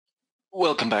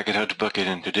Welcome back at HowToBukkit,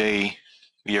 and today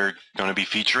we are going to be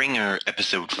featuring our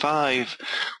episode 5,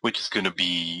 which is going to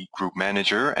be Group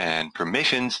Manager and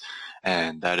permissions,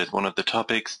 and that is one of the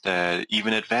topics that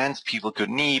even advanced people could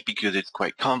need because it's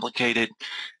quite complicated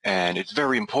and it's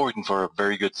very important for a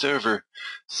very good server.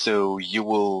 So you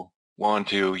will want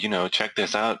to, check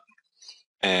this out,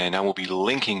 and I will be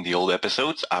linking the old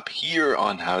episodes up here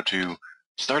on how to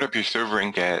start up your server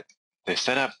and get the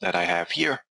setup that I have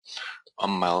here on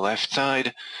my left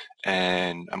side.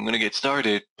 And I'm going to get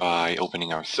started by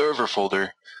opening our server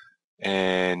folder.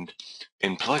 And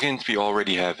in plugins, we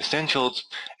already have essentials,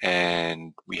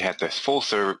 and we had this full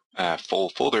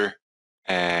folder.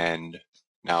 And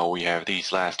now we have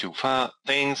these last two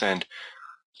things, and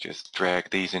just drag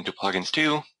these into plugins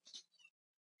too,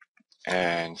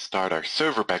 and start our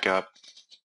server back up.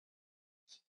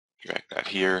 Drag that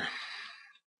here.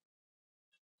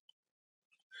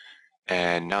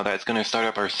 And now that's going to start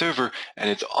up our server, and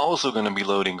it's also going to be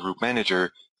loading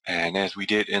GroupManager. And as we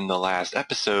did in the last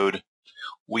episode,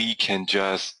 we can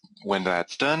just, when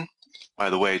that's done, by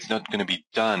the way, it's not going to be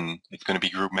done. It's going to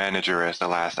be GroupManager as the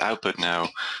last output now,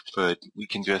 but we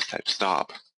can just type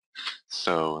stop.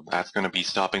 So that's going to be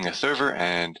stopping the server,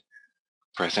 and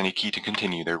press any key to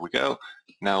continue. There we go.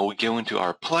 Now we go into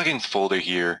our plugins folder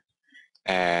here,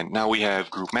 and now we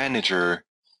have GroupManager,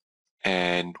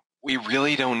 and we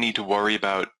really don't need to worry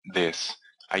about this.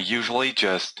 I usually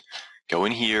just go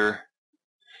in here,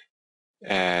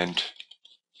 and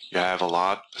you have a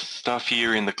lot of stuff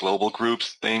here in the global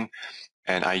groups thing,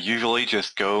 and I usually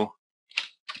just go,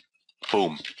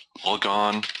 boom, all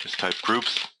gone, just type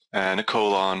groups and a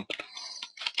colon,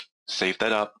 save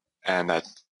that up, and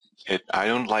that's it. I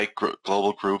don't like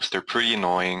global groups. They're pretty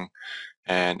annoying,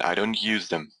 and I don't use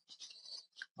them.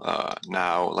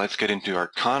 Now let's get into our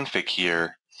config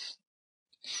here.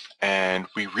 And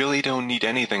we really don't need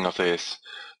anything of this,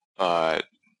 but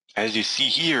as you see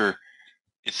here,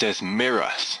 it says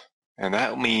mirrors, and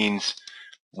that means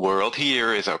world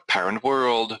here is our parent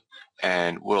world,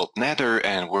 and world nether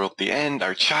and world the end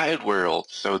are child world,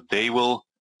 so they will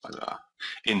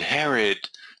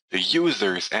inherit the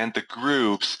users and the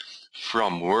groups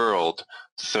from world.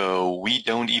 So we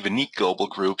don't even need global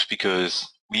groups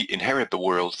because we inherit the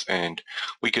worlds, and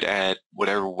we could add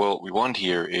whatever world we want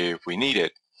here if we need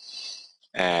it.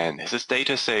 And this is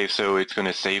data save, so it's going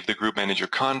to save the GroupManager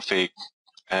config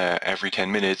every 10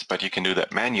 minutes, but you can do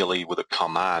that manually with a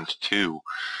command too.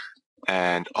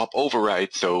 And op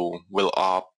override, so will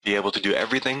op be able to do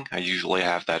everything. I usually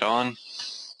have that on.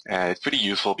 And it's pretty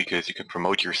useful because you can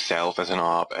promote yourself as an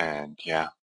op, and yeah,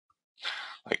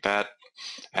 like that.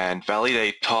 And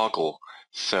validate toggle,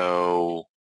 so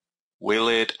will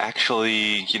it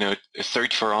actually,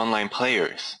 search for online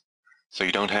players, so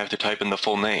you don't have to type in the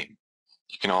full name.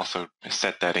 You can also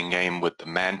set that in game with the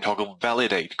man toggle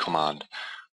validate command,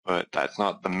 but that's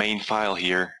not the main file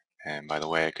here. And by the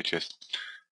way, I could just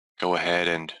go ahead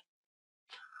and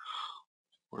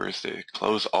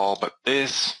close all but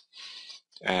this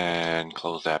and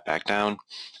close that back down.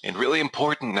 And really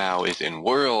important now is in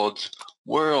world,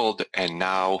 and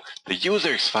now the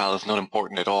users file is not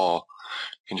important at all.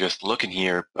 You can just look in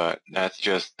here, but that's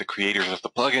just the creators of the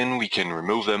plugin. We can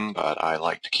remove them, but I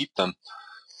like to keep them.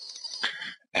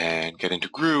 And get into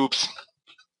groups,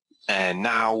 and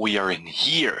now we are in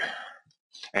here.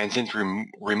 And since we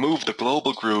remove the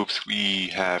global groups, we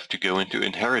have to go into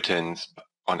inheritance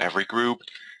on every group,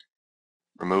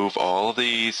 remove all of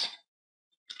these,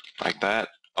 like that.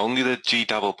 Only the G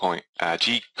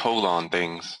colon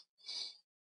things,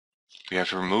 we have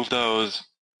to remove those,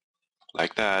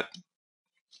 like that,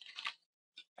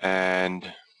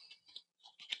 and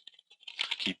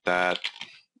keep that,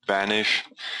 vanish.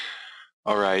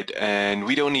 Alright, and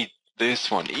we don't need this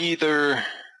one either,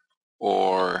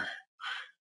 or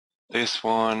this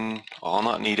one, all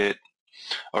not needed.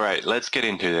 Alright, let's get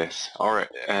into this.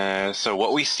 Alright, so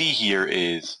what we see here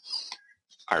is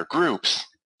our groups.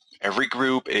 Every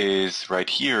group is right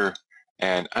here,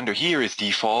 and under here is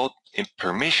default,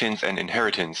 permissions, and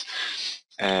inheritance.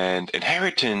 And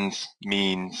inheritance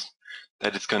means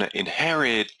that it's going to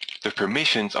inherit the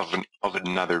permissions of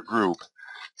another group.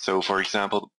 So for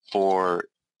example, for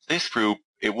this group,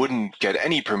 it wouldn't get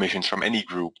any permissions from any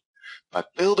group, but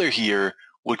builder here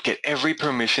would get every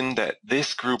permission that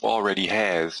this group already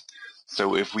has.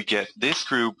 So if we get this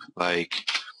group like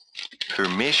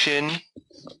permission,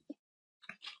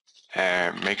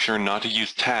 make sure not to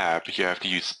use tab, you have to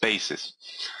use spaces.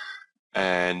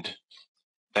 And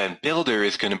then builder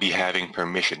is going to be having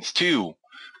permissions too.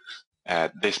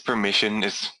 This permission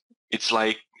it's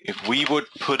like if we would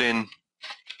put in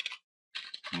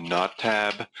not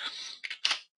tab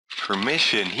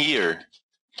permission here,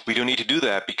 we don't need to do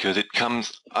that because it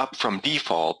comes up from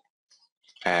default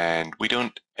and we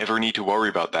don't ever need to worry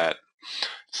about that.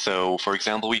 So, for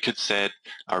example, we could set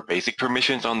our basic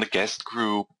permissions on the guest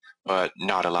group, but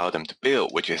not allow them to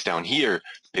build, which is down here.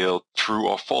 Build true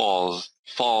or false.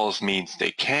 False means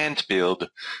they can't build,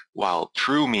 while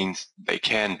true means they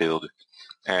can build.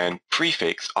 And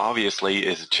prefix, obviously,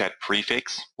 is a chat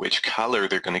prefix, which color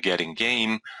they're going to get in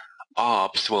game.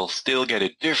 Ops will still get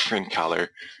a different color,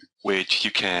 which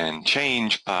you can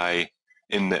change by,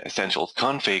 in the essentials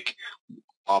config,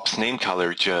 ops name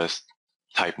color, just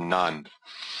type none.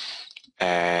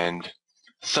 And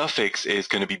suffix is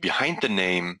going to be behind the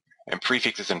name, and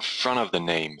prefix is in front of the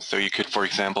name. So you could, for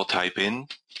example, type in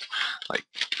like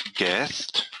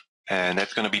guest, and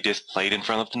that's going to be displayed in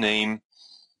front of the name,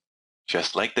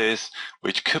 just like this,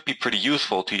 which could be pretty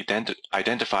useful to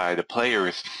identify the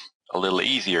players a little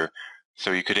easier.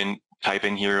 So you could type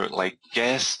in here like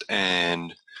guest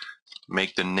and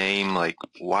make the name like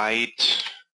white.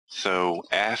 So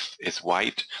F is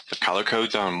white. The color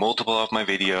codes are on multiple of my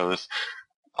videos,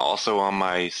 also on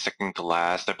my second to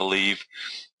last, I believe.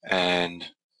 And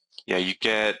yeah, you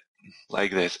get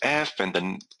like this F, and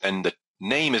the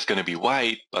name is going to be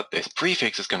white, but this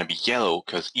prefix is going to be yellow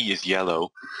because E is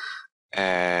yellow.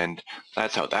 And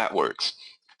that's how that works.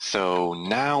 So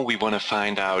now we want to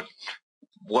find out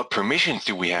what permissions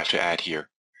do we have to add here.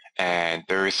 And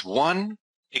there is one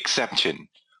exception,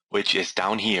 which is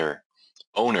down here,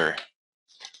 owner.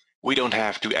 We don't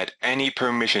have to add any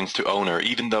permissions to owner,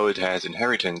 even though it has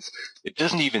inheritance. It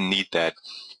doesn't even need that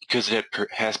because it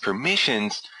has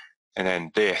permissions, and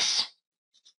then this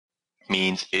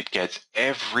means it gets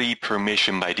every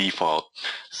permission by default.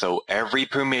 So every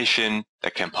permission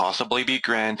that can possibly be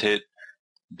granted,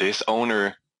 this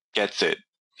owner gets it.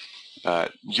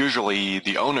 Usually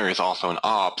the owner is also an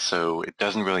op, so it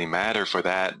doesn't really matter for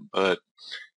that, but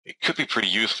it could be pretty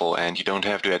useful, and you don't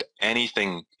have to add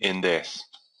anything in this.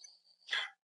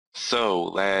 So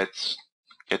let's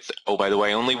get, oh, by the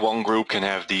way, only one group can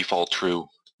have default true.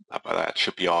 That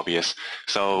should be obvious.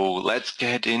 So let's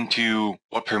get into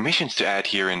what permissions to add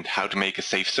here and how to make a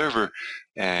safe server,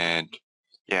 and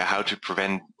yeah, how to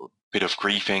prevent a bit of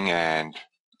griefing and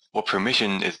what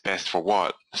permission is best for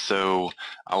what. So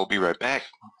I will be right back,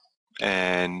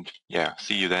 and yeah,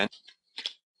 see you then.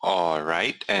 All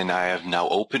right, and I have now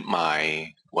opened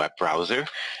my web browser,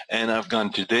 and I've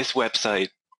gone to this website,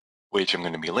 which I'm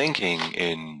going to be linking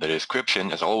in the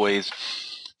description as always,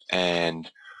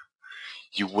 and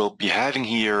you will be having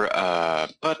here a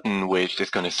button which is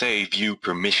going to say view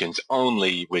permissions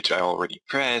only, which I already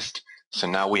pressed. So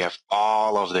now we have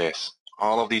all of this,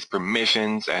 all of these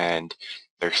permissions, and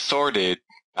they're sorted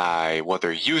by what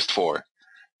they're used for.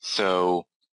 So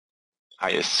I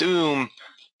assume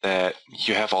that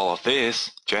you have all of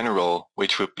this, general,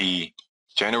 which would be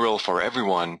general for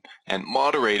everyone, and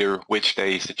moderator, which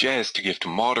they suggest to give to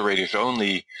moderators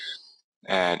only,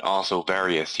 and also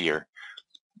various here.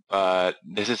 But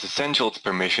this is essentials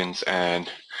permissions, and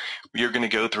we are going to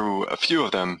go through a few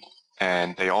of them,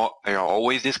 and they are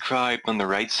always described on the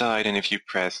right side, and if you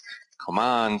press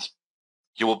commands,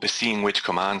 you will be seeing which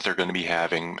commands they're going to be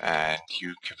having, and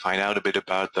you can find out a bit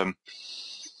about them.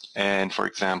 And for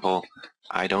example,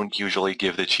 I don't usually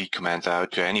give the cheat commands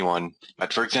out to anyone,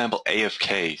 but for example,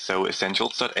 AFK, so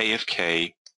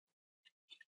essentials.afk,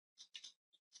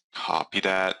 copy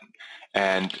that,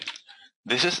 and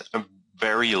this is a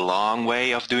very long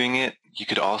way of doing it. You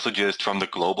could also just, from the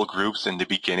global groups in the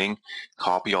beginning,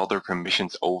 copy all their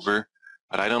permissions over,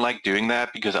 but I don't like doing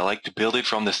that because I like to build it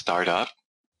from the start up,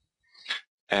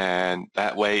 and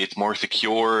that way it's more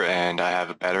secure and I have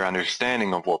a better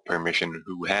understanding of what permission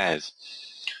who has.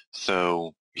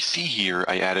 So you see here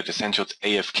I added essentials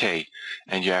AFK,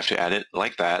 and you have to add it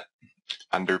like that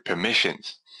under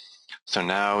permissions. So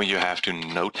now you have to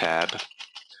no tab,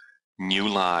 new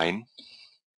line,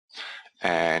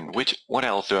 and what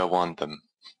else do I want them?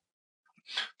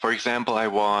 For example, I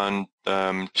want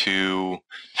them to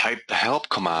type the help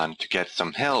command to get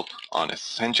some help on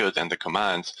essentials and the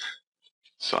commands.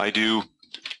 So I do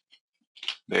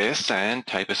this and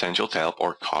type essentials help,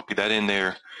 or copy that in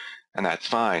there, and that's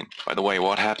fine. By the way,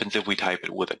 what happens if we type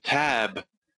it with a tab?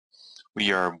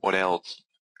 What else?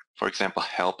 For example,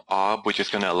 help ob, which is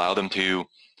going to allow them to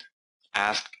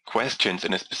ask questions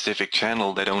in a specific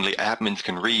channel that only admins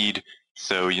can read,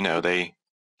 so, you know, they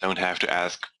don't have to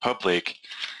ask public.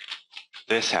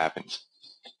 This happens.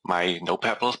 My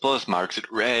Notepad++ marks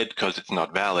it red because it's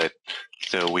not valid,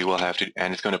 so we will have to,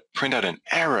 and it's going to print out an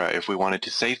error if we wanted to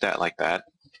save that like that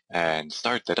and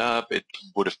start that up. It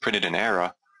would have printed an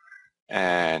error,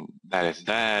 and that is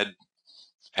that.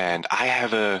 And I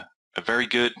have a very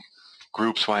good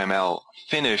groups YML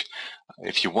finished.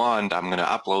 If you want, I'm going to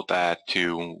upload that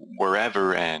to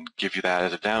wherever and give you that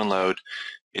as a download.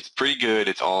 It's pretty good.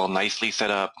 It's all nicely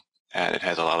set up, and it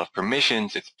has a lot of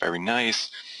permissions. It's very nice.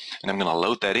 And I'm going to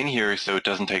load that in here so it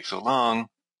doesn't take so long.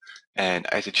 And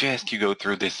I suggest you go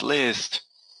through this list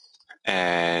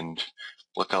and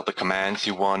look out the commands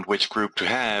you want which group to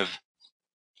have.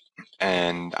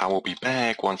 And I will be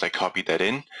back once I copy that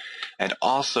in. And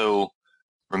also,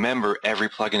 remember, every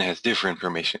plugin has different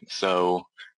permissions. So,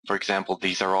 for example,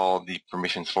 these are all the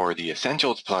permissions for the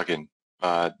Essentials plugin.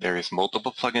 There is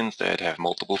multiple plugins that have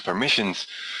multiple permissions.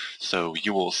 So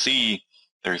you will see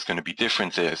there's going to be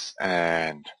differences,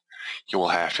 and you will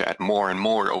have to add more and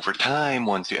more over time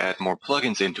once you add more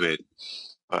plugins into it.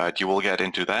 But you will get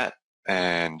into that.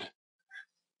 And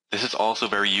this is also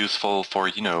very useful for,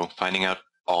 finding out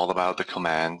all about the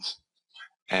commands.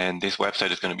 And this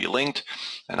website is going to be linked,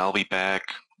 and I'll be back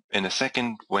in a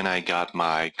second when I got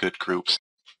my good groups.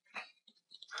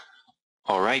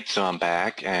 Alright, so I'm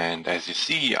back, and as you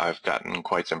see, I've gotten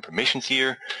quite some permissions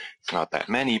here. It's not that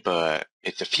many, but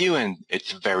it's a few, and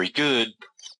it's very good.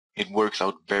 It works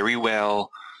out very well,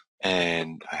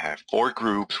 and I have 4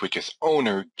 groups, which is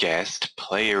owner, guest,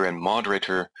 player, and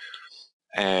moderator.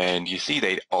 And you see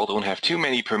they all don't have too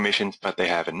many permissions, but they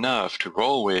have enough to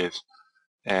roll with.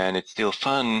 And it's still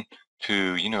fun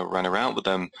to, run around with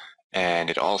them. And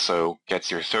it also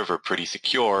gets your server pretty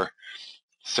secure.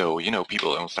 So,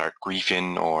 people don't start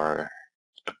griefing or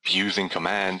abusing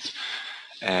commands.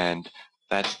 And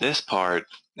that's this part.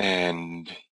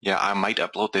 And yeah, I might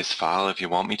upload this file if you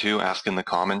want me to, ask in the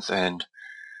comments. And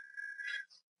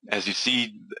as you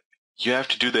see, you have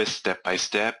to do this step by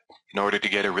step in order to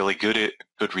get a really good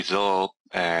result.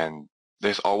 And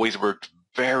this always worked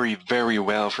very, very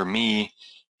well for me.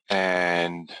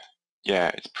 And yeah,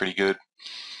 it's pretty good.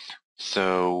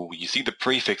 So you see the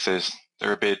prefixes,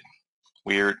 they're a bit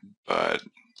weird, but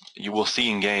you will see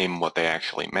in game what they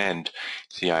actually meant.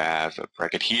 See, I have a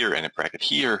bracket here and a bracket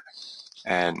here,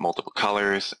 and multiple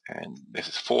colors, and this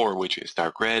is 4, which is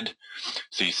dark red.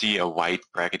 So you see a white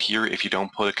bracket here. If you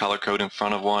don't put a color code in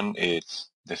front of one,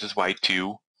 this is white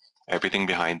too. Everything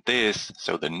behind this,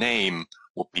 so the name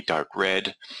will be dark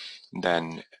red,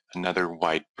 then another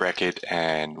white bracket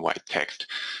and white text.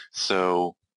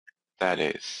 So that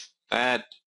is that.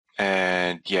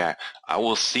 And yeah, I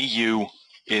will see you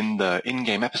in the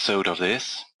in-game episode of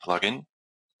this plugin.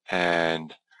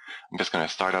 And I'm just going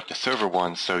to start up the server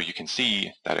one so you can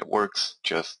see that it works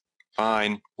just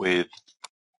fine with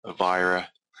Avira.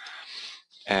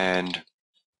 And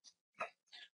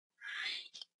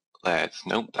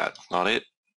nope, that's not it.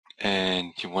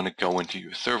 And you want to go into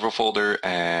your server folder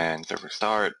and server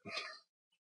start.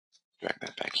 Drag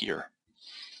that back here.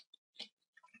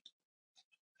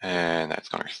 And that's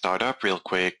going to start up real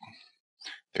quick.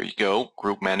 There you go,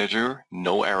 GroupManager,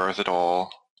 no errors at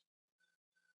all.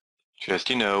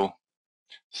 Just,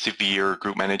 severe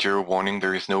GroupManager warning,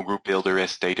 there is no group builder as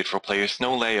stated for player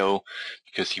Snowleo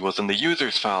because he was in the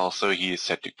user's file, so he is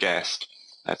set to guest.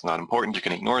 That's not important, you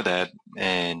can ignore that.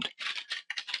 And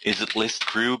is it list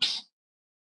groups?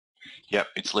 Yep,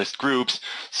 it's list groups.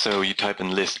 So you type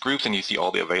in list groups and you see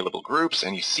all the available groups,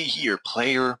 and you see here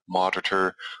player,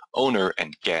 moderator, owner,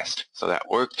 and guest. So that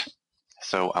worked.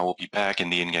 So I will be back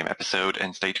in the in-game episode,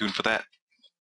 and stay tuned for that.